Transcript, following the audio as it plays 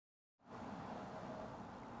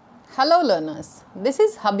Hello learners, this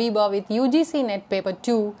is Habiba with UGC Net Paper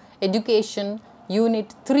 2 Education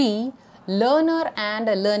Unit 3 Learner and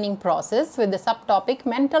Learning Process with the subtopic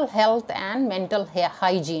Mental Health and Mental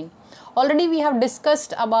Hygiene. Already we have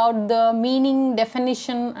discussed about the meaning,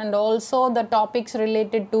 definition and also the topics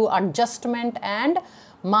related to adjustment and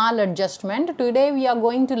maladjustment. Today we are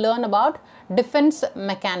going to learn about defense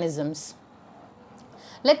mechanisms.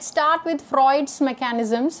 Let's start with Freud's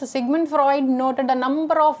mechanisms. Sigmund Freud noted a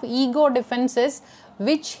number of ego defenses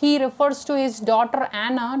which he refers to his daughter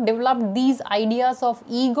Anna developed these ideas of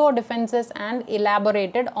ego defenses and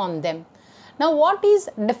elaborated on them. Now what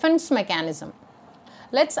is defense mechanism?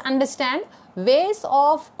 Let's understand ways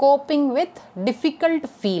of coping with difficult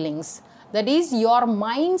feelings. That is your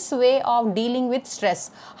mind's way of dealing with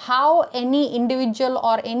stress. How any individual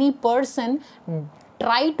or any person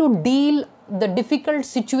try to deal the difficult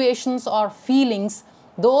situations or feelings,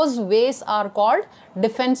 those ways are called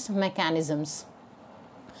defense mechanisms.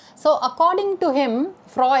 So according to him,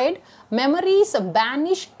 Freud, memories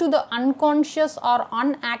banished to the unconscious or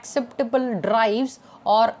unacceptable drives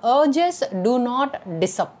or urges do not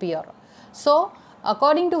disappear. So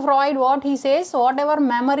according to Freud, what he says, whatever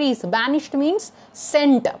memories, banished means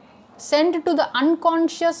sent to the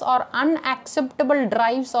unconscious or unacceptable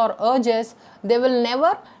drives or urges, they will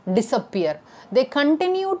never disappear. They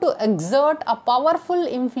continue to exert a powerful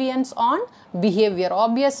influence on behavior.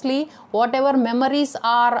 Obviously, whatever memories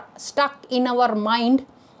are stuck in our mind,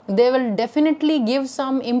 they will definitely give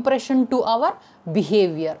some impression to our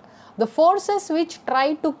behavior. The forces which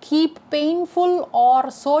try to keep painful or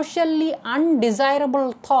socially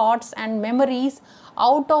undesirable thoughts and memories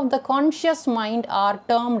out of the conscious mind are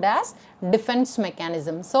termed as defense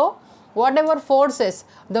mechanisms. So, whatever forces,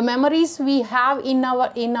 the memories we have in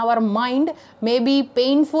our mind may be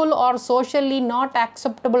painful or socially not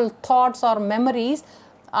acceptable thoughts or memories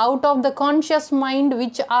out of the conscious mind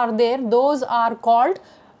which are there, those are called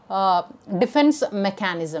defense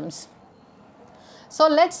mechanisms. So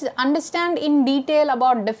let's understand in detail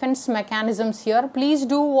about defense mechanisms here. Please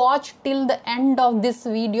do watch till the end of this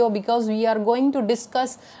video because we are going to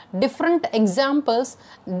discuss different examples.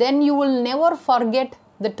 Then you will never forget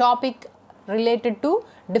the topic related to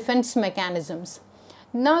defense mechanisms.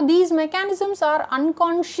 Now these mechanisms are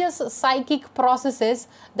unconscious psychic processes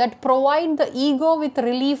that provide the ego with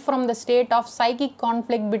relief from the state of psychic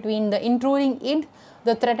conflict between the intruding id,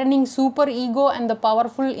 the threatening superego and the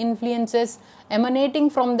powerful influences emanating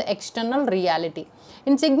from the external reality.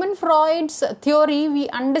 In Sigmund Freud's theory, we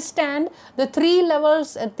understand the three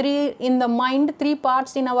levels, three in the mind, three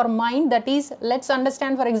parts in our mind. That is, let's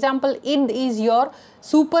understand, for example, id is here,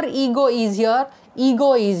 superego is here,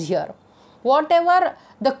 ego is here. Whatever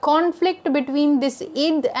the conflict between this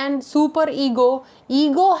id and superego,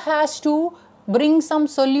 ego has to bring some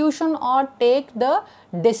solution or take the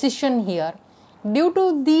decision here. Due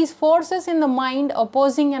to these forces in the mind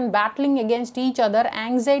opposing and battling against each other,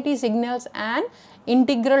 anxiety signals an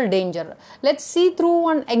integral danger. Let's see through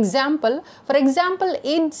one example. For example,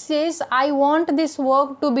 id says, I want this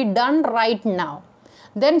work to be done right now.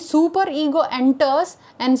 Then superego enters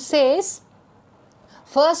and says,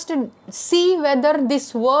 first see whether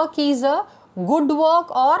this work is a good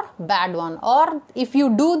work or bad one, or if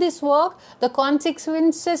you do this work the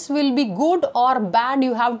consequences will be good or bad,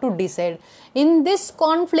 you have to decide. In this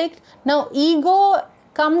conflict, now ego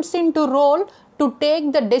comes into role to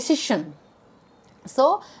take the decision.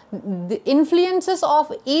 So the influences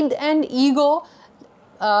of id and ego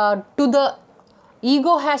to the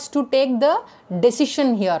ego has to take the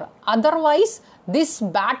decision here. Otherwise this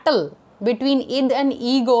battle between id and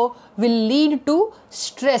ego will lead to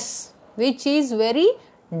stress, which is very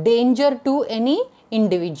danger to any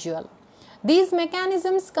individual. These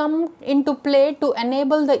mechanisms come into play to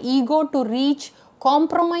enable the ego to reach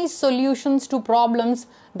compromise solutions to problems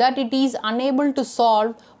that it is unable to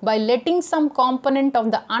solve by letting some component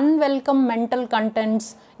of the unwelcome mental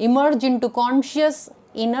contents emerge into conscious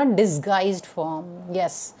in a disguised form.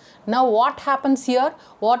 Yes. Now what happens here?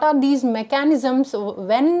 What are these mechanisms?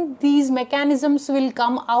 When these mechanisms will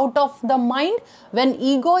come out of the mind? When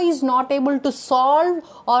ego is not able to solve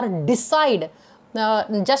or decide.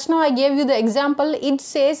 Just now I gave you the example. It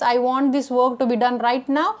says, I want this work to be done right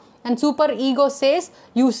now. And superego says,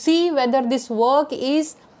 you see whether this work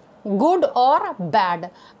is good or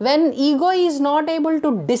bad. When ego is not able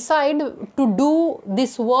to decide to do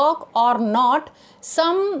this work or not,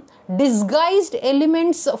 some disguised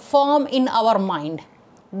elements form in our mind.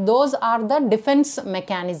 those are the defense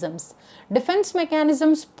mechanisms. Defense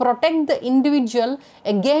mechanisms protect the individual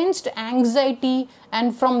against anxiety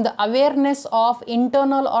and from the awareness of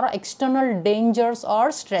internal or external dangers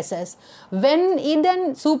or stresses. When id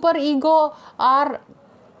and superego are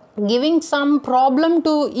giving some problem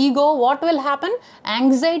to ego, what will happen?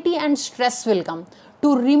 Anxiety and stress will come.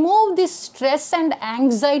 To remove this stress and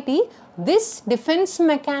anxiety, this defense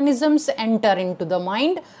mechanisms enter into the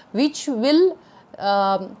mind, which will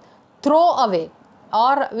throw away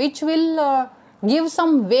or which will give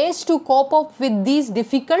some ways to cope up with these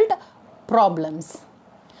difficult problems.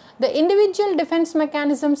 The individual defense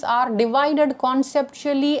mechanisms are divided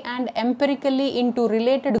conceptually and empirically into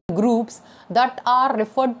related groups that are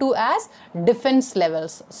referred to as defense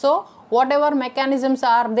levels. So, whatever mechanisms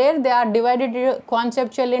are there, they are divided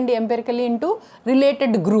conceptually and empirically into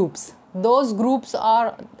related groups. Those groups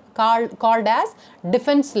are called as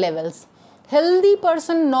defense levels. Healthy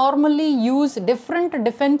person normally use different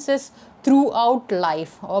defenses throughout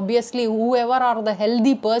life. Obviously, whoever are the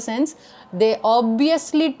healthy persons, they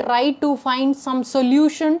obviously try to find some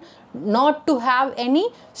solution not to have any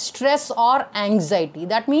stress or anxiety.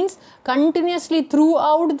 That means continuously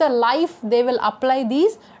throughout the life they will apply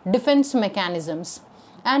these defense mechanisms.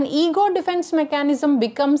 An ego defense mechanism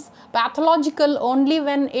becomes pathological only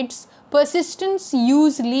when its persistence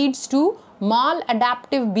use leads to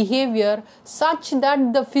maladaptive behavior such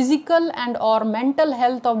that the physical and or mental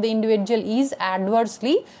health of the individual is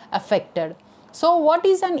adversely affected. So, what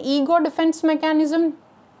is an ego defense mechanism?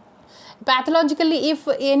 Pathologically, if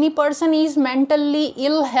any person is mentally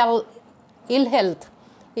ill health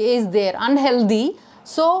is there, unhealthy,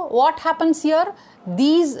 so what happens here?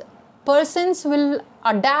 These persons will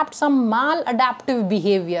adapt some maladaptive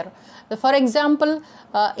behavior. For example,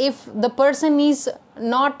 if the person is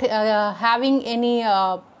not having any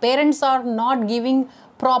parents are not giving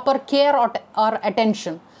proper care or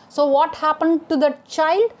attention, so what happened to the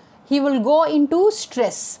child? He will go into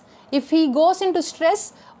stress. If he goes into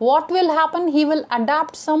stress, what will happen? He will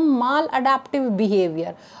adapt some maladaptive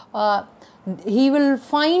behavior. He will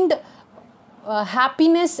find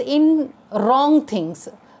happiness in wrong things.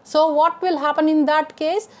 So what will happen in that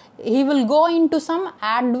case? He will go into some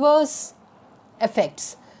adverse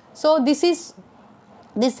effects. So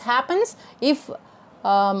this happens if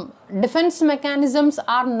defense mechanisms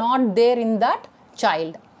are not there in that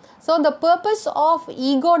child. So the purpose of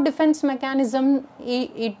ego defense mechanism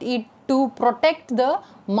is to protect the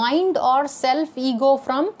mind or self ego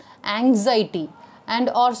from anxiety and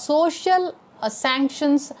or social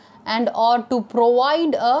sanctions and or to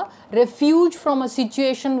provide a refuge from a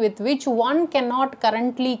situation with which one cannot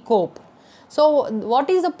currently cope. So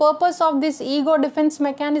what is the purpose of this ego defense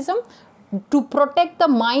mechanism? To protect the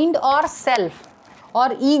mind or self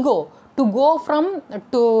or ego to go from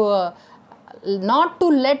not to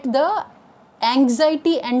let the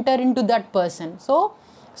anxiety enter into that person. So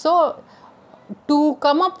to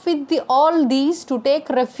come up with all these, to take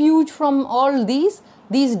refuge from all these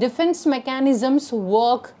defense mechanisms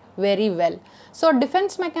work very well. So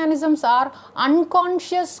defense mechanisms are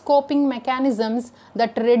unconscious coping mechanisms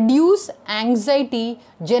that reduce anxiety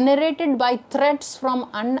generated by threats from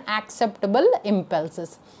unacceptable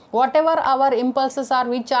impulses. Whatever our impulses are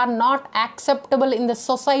which are not acceptable in the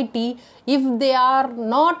society, if they are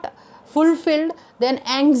not fulfilled, then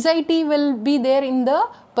anxiety will be there in the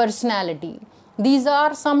personality. These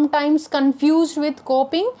are sometimes confused with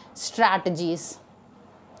coping strategies.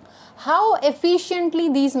 How efficiently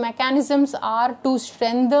these mechanisms are to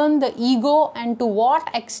strengthen the ego and to what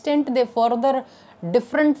extent they further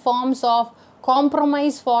different forms of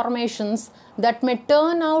compromise formations that may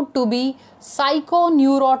turn out to be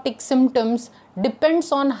psychoneurotic symptoms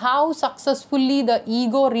depends on how successfully the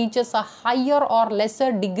ego reaches a higher or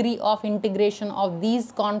lesser degree of integration of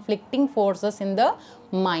these conflicting forces in the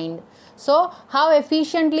mind. So, how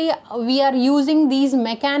efficiently we are using these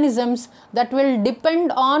mechanisms, that will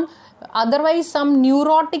depend on, otherwise some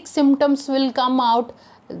neurotic symptoms will come out.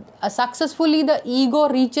 Successfully the ego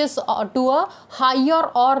reaches to a higher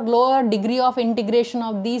or lower degree of integration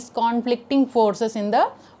of these conflicting forces in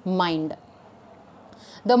the mind.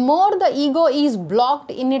 The more the ego is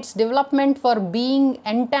blocked in its development for being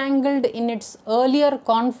entangled in its earlier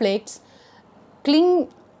conflicts, clinging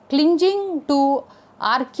to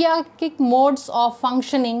archaic modes of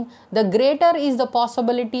functioning, the greater is the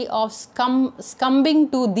possibility of succumbing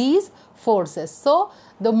to these forces. So,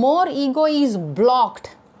 the more ego is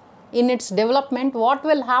blocked in its development, what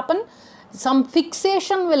will happen? Some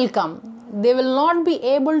fixation will come. They will not be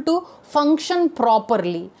able to function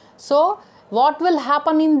properly. So, what will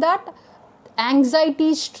happen in that?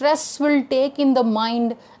 anxiety, stress will take in the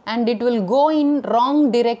mind and it will go in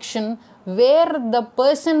wrong direction where the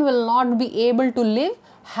person will not be able to live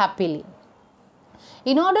happily.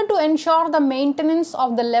 In order to ensure the maintenance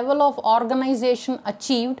of the level of organization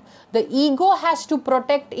achieved, the ego has to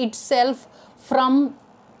protect itself from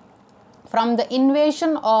the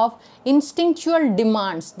invasion of instinctual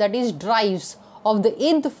demands, that is drives of the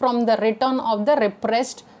id from the return of the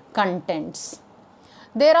repressed contents.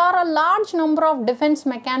 There are a large number of defense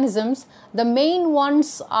mechanisms. The main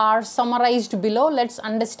ones are summarized below. Let's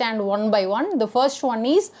understand one by one. The first one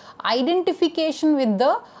is identification with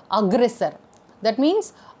the aggressor. That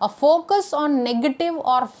means a focus on negative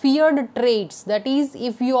or feared traits. That is,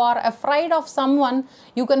 if you are afraid of someone,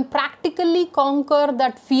 you can practically conquer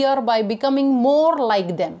that fear by becoming more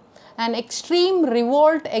like them. An extreme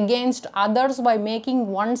revolt against others by making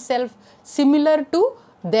oneself similar to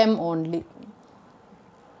them only.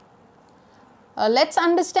 Let's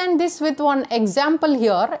understand this with one example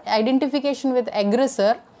here. Identification with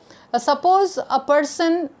aggressor. Suppose a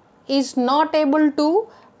person is not able to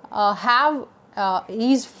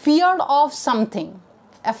is feared of something,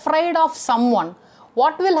 afraid of someone.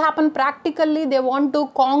 What will happen practically? They want to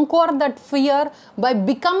conquer that fear by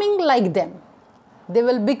becoming like them. They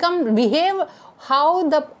will behave how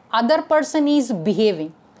the other person is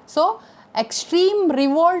behaving. So, extreme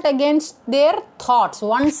revolt against their thoughts,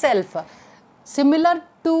 oneself. Similar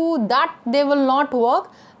to that, they will not work.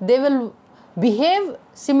 They will behave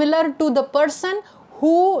similar to the person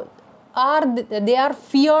who they are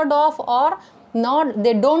feared of, or not,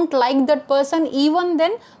 they don't like that person. Even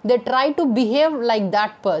then they try to behave like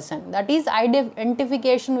that person. That is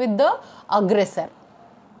identification with the aggressor.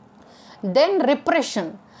 Then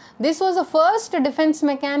repression. This was the first defense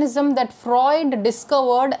mechanism that Freud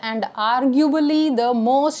discovered and arguably the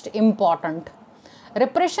most important.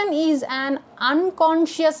 Repression is an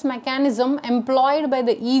unconscious mechanism employed by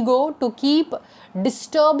the ego to keep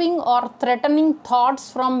disturbing or threatening thoughts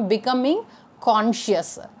from becoming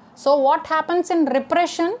conscious. So what happens in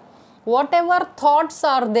repression? Whatever thoughts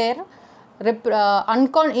are there in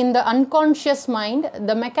the unconscious mind,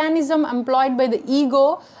 the mechanism employed by the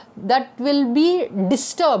ego that will be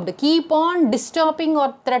disturbed, keep on disturbing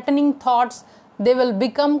or threatening thoughts, they will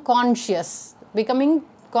become becoming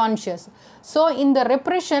conscious. So in the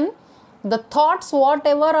repression, the thoughts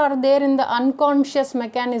whatever are there in the unconscious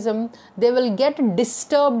mechanism, they will get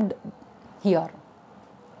disturbed here.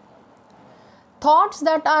 Thoughts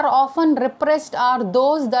that are often repressed are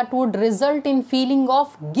those that would result in feeling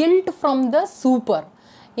of guilt from the super.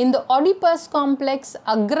 In the Oedipus complex,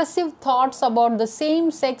 aggressive thoughts about the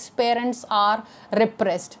same-sex parents are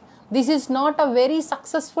repressed. This is not a very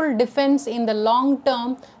successful defense in the long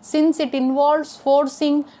term, since it involves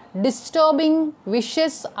forcing disturbing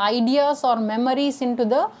vicious ideas or memories into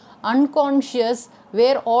the unconscious,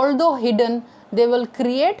 where although hidden, they will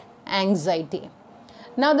create anxiety.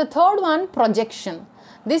 Now the third one, projection.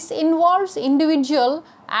 This involves individual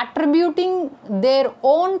attributing their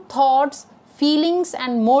own thoughts, feelings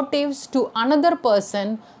and motives to another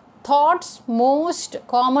person. Thoughts most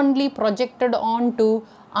commonly projected onto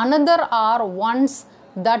another are ones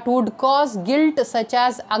that would cause guilt, such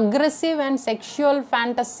as aggressive and sexual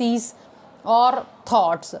fantasies or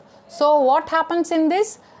thoughts. So what happens in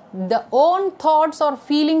this? The own thoughts or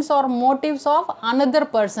feelings or motives of another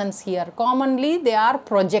person's here. Commonly they are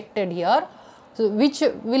projected here, so which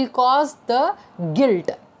will cause the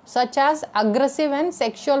guilt, such as aggressive and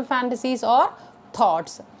sexual fantasies or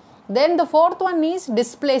thoughts. Then the fourth one is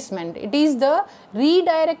displacement. It is the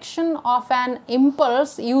redirection of an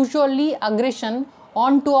impulse, usually aggression,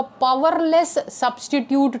 onto a powerless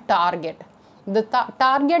substitute target. The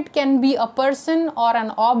target can be a person or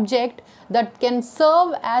an object that can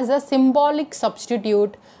serve as a symbolic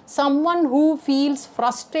substitute. Someone who feels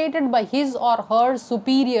frustrated by his or her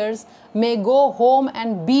superiors may go home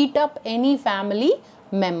and beat up any family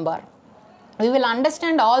member. We will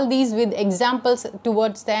understand all these with examples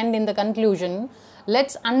towards the end in the conclusion.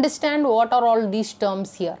 Let's understand what are all these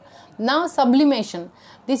terms here. Now, sublimation.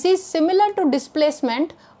 This is similar to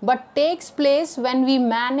displacement but takes place when we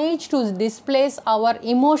manage to displace our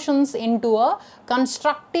emotions into a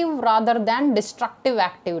constructive rather than destructive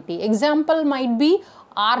activity. Example might be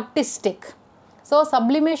artistic. So,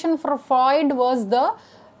 sublimation for Freud was the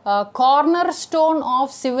cornerstone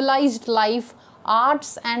of civilized life.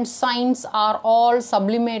 Arts and science are all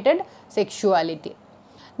sublimated sexuality.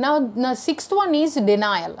 Now, the sixth one is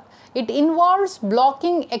denial. It involves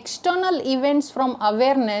blocking external events from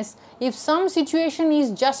awareness. If some situation is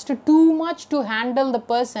just too much to handle, the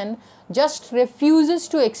person just refuses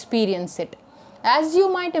to experience it. As you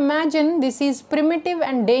might imagine, this is primitive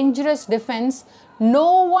and dangerous defense.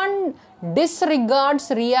 No one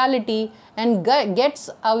disregards reality and gets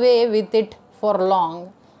away with it for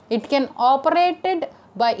long. It can operate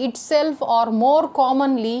by itself or more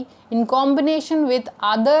commonly in combination with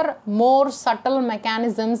other more subtle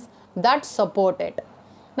mechanisms that support it.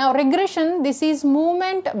 Now, regression, this is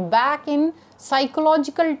movement back in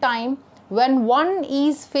psychological time when one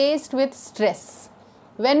is faced with stress.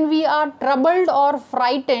 When we are troubled or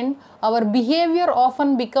frightened, our behavior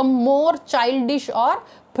often becomes more childish or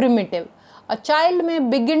primitive. A child may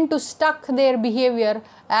begin to stuck their behavior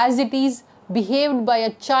as it is behaved by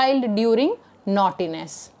a child during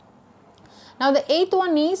naughtiness. Now, the eighth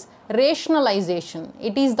one is rationalization.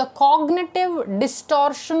 It is the cognitive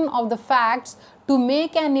distortion of the facts to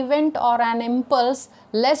make an event or an impulse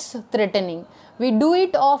less threatening. We do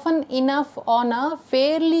it often enough on a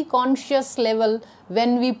fairly conscious level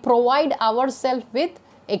when we provide ourselves with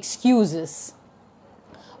excuses.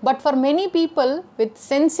 But for many people with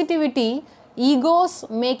sensitivity, egos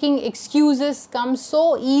making excuses come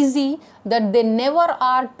so easy that they never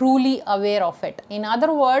are truly aware of it. In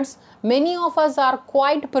other words, many of us are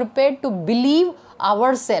quite prepared to believe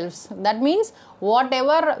ourselves. That means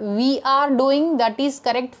whatever we are doing that is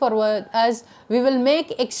correct for us, we will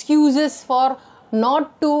make excuses for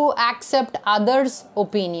not to accept others'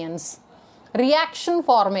 opinions. Reaction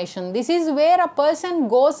formation. This is where a person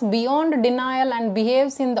goes beyond denial and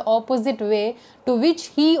behaves in the opposite way to which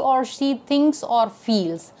he or she thinks or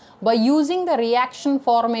feels. By using the reaction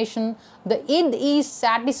formation, the id is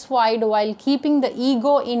satisfied while keeping the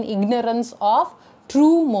ego in ignorance of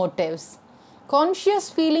true motives. Conscious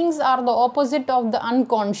feelings are the opposite of the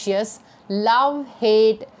unconscious. Love,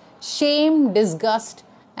 hate, shame, disgust,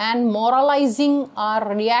 and moralizing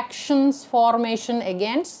are reactions formation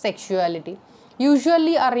against sexuality.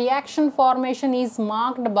 Usually a reaction formation is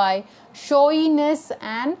marked by showiness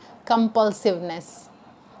and compulsiveness.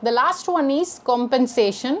 The last one is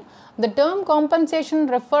compensation. The term compensation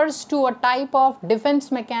refers to a type of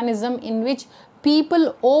defense mechanism in which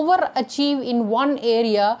people overachieve in one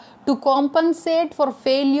area to compensate for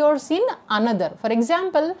failures in another. For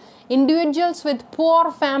example, individuals with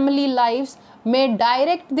poor family lives may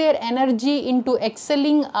direct their energy into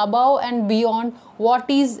excelling above and beyond what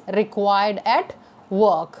is required at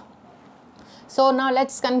work. So now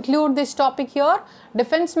let's conclude this topic here.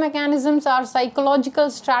 Defense mechanisms are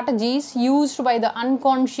psychological strategies used by the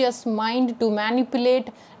unconscious mind to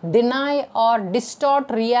manipulate, deny or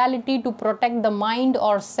distort reality to protect the mind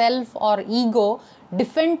or self or ego,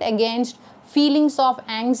 defend against feelings of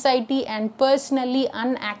anxiety and personally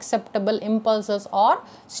unacceptable impulses or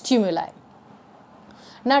stimuli.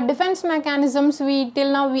 Now, defense mechanisms,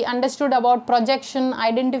 till now we understood about projection,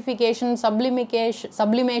 identification,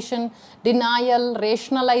 sublimation, denial,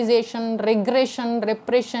 rationalization, regression,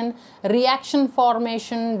 repression, reaction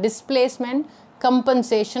formation, displacement,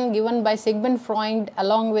 compensation, given by Sigmund Freud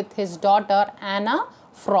along with his daughter Anna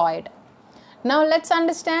Freud. Now, let's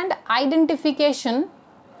understand identification.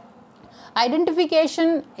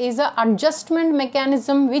 Identification is an adjustment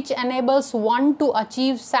mechanism which enables one to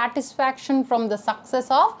achieve satisfaction from the success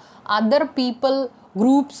of other people,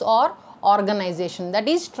 groups or organization. That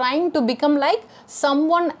is trying to become like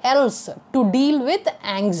someone else to deal with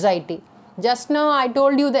anxiety. Just now I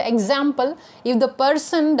told you the example. If the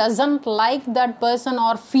person doesn't like that person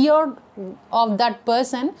or fear of that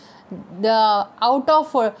person, out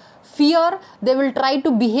of fear they will try to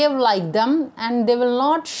behave like them and they will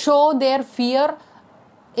not show their fear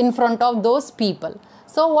in front of those people.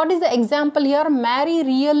 So what is the example here? Mary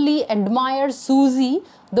really admires Susie,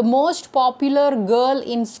 the most popular girl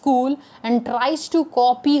in school, and tries to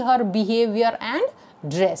copy her behavior and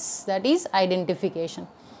dress. That is identification.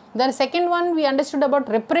 The second one we understood about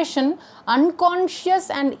repression, unconscious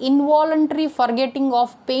and involuntary forgetting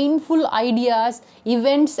of painful ideas,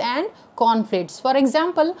 events and conflicts. For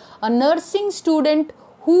example, a nursing student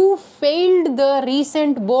who failed the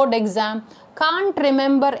recent board exam can't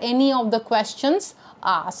remember any of the questions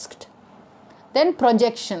asked. Then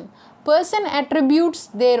projection. Person attributes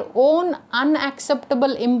their own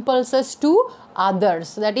unacceptable impulses to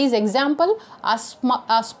others. That is, example, a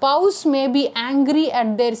spouse may be angry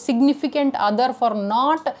at their significant other for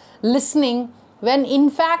not listening when in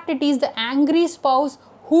fact it is the angry spouse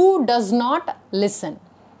who does not listen.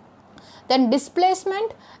 Then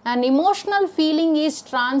displacement, an emotional feeling is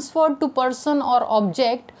transferred to person or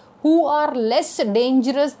object who are less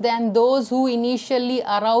dangerous than those who initially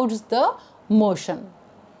aroused the motion.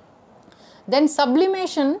 Then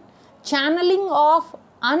sublimation, channeling of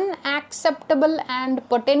unacceptable and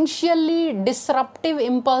potentially disruptive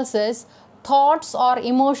impulses thoughts or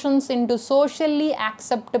emotions into socially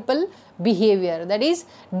acceptable behavior. That is,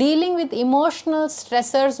 dealing with emotional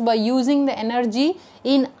stressors by using the energy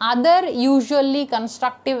in other usually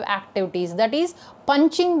constructive activities. That is,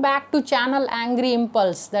 punching back to channel angry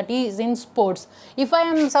impulse, that is in sports. If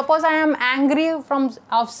suppose I am angry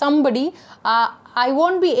of somebody, I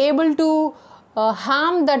won't be able to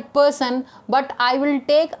harm that person, but I will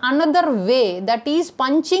take another way, that is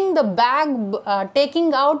punching the bag,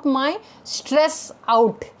 taking out my stress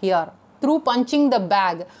out here through punching the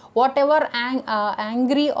bag. Whatever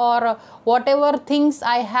angry or whatever things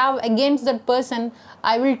I have against that person,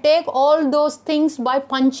 I will take all those things by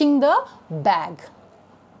punching the bag.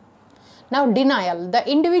 Now, denial. The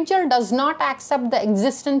individual does not accept the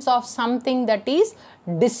existence of something that is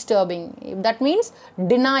disturbing. That means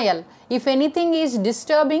denial. If anything is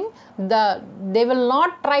disturbing, they will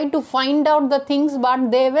not try to find out the things, but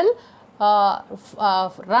they will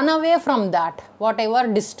run away from that, whatever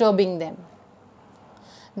disturbing them.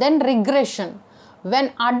 Then regression.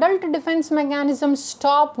 When adult defense mechanisms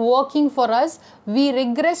stop working for us, we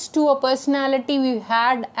regress to a personality we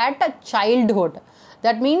had at a childhood.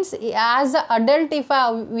 That means as an adult, if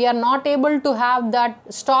we are not able to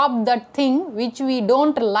stop that thing which we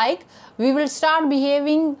don't like, we will start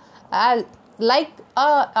behaving like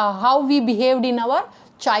how we behaved in our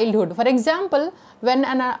childhood. For example, when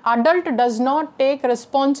an adult does not take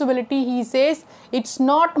responsibility, he says, it's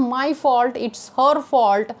not my fault, it's her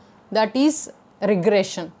fault. That is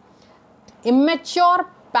regression. Immature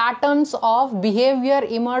patterns of behavior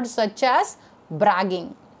emerge, such as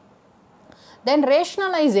bragging. Then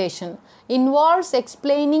rationalization involves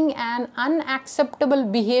explaining an unacceptable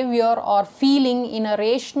behavior or feeling in a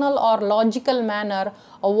rational or logical manner,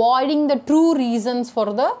 avoiding the true reasons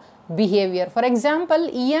for the behavior. For example,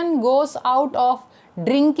 Ian goes out of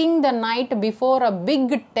drinking the night before a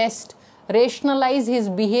big test, rationalize his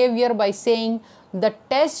behavior by saying, the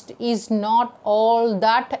test is not all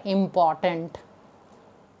that important.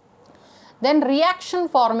 Then reaction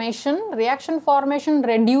formation. Reaction formation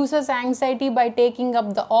reduces anxiety by taking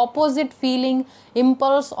up the opposite feeling,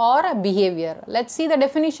 impulse or behavior. Let's see the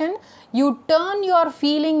definition. You turn your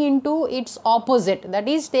feeling into its opposite. That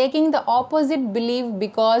is, taking the opposite belief,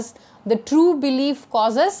 because the true belief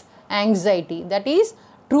causes anxiety. That is,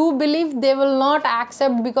 true belief they will not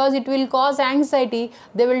accept because it will cause anxiety.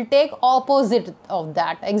 They will take opposite of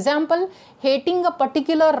that. Example, hating a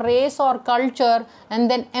particular race or culture and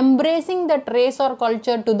then embracing that race or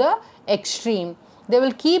culture to the extreme. They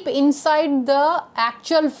will keep inside the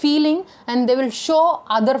actual feeling and they will show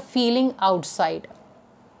other feeling outside.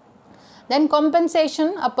 Then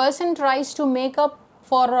compensation. A person tries to make up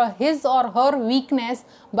for his or her weakness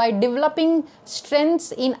by developing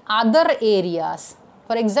strengths in other areas.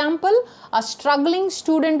 For example, a struggling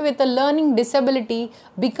student with a learning disability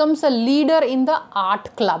becomes a leader in the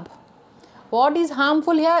art club. What is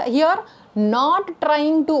harmful here? Not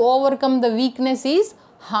trying to overcome the weakness is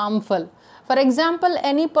harmful. For example,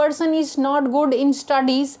 any person is not good in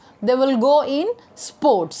studies, they will go in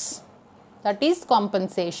sports. That is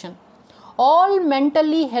compensation. All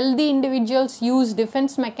mentally healthy individuals use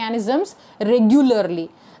defense mechanisms regularly.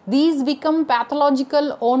 These become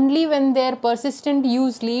pathological only when their persistent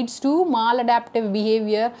use leads to maladaptive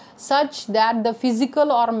behavior, such that the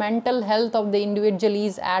physical or mental health of the individual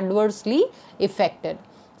is adversely affected.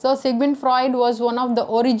 So Sigmund Freud was one of the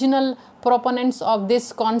original proponents of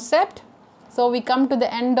this concept. So we come to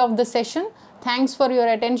the end of the session. Thanks for your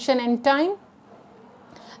attention and time.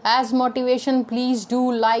 As motivation, please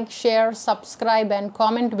do like, share, subscribe and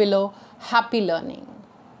comment below. Happy learning.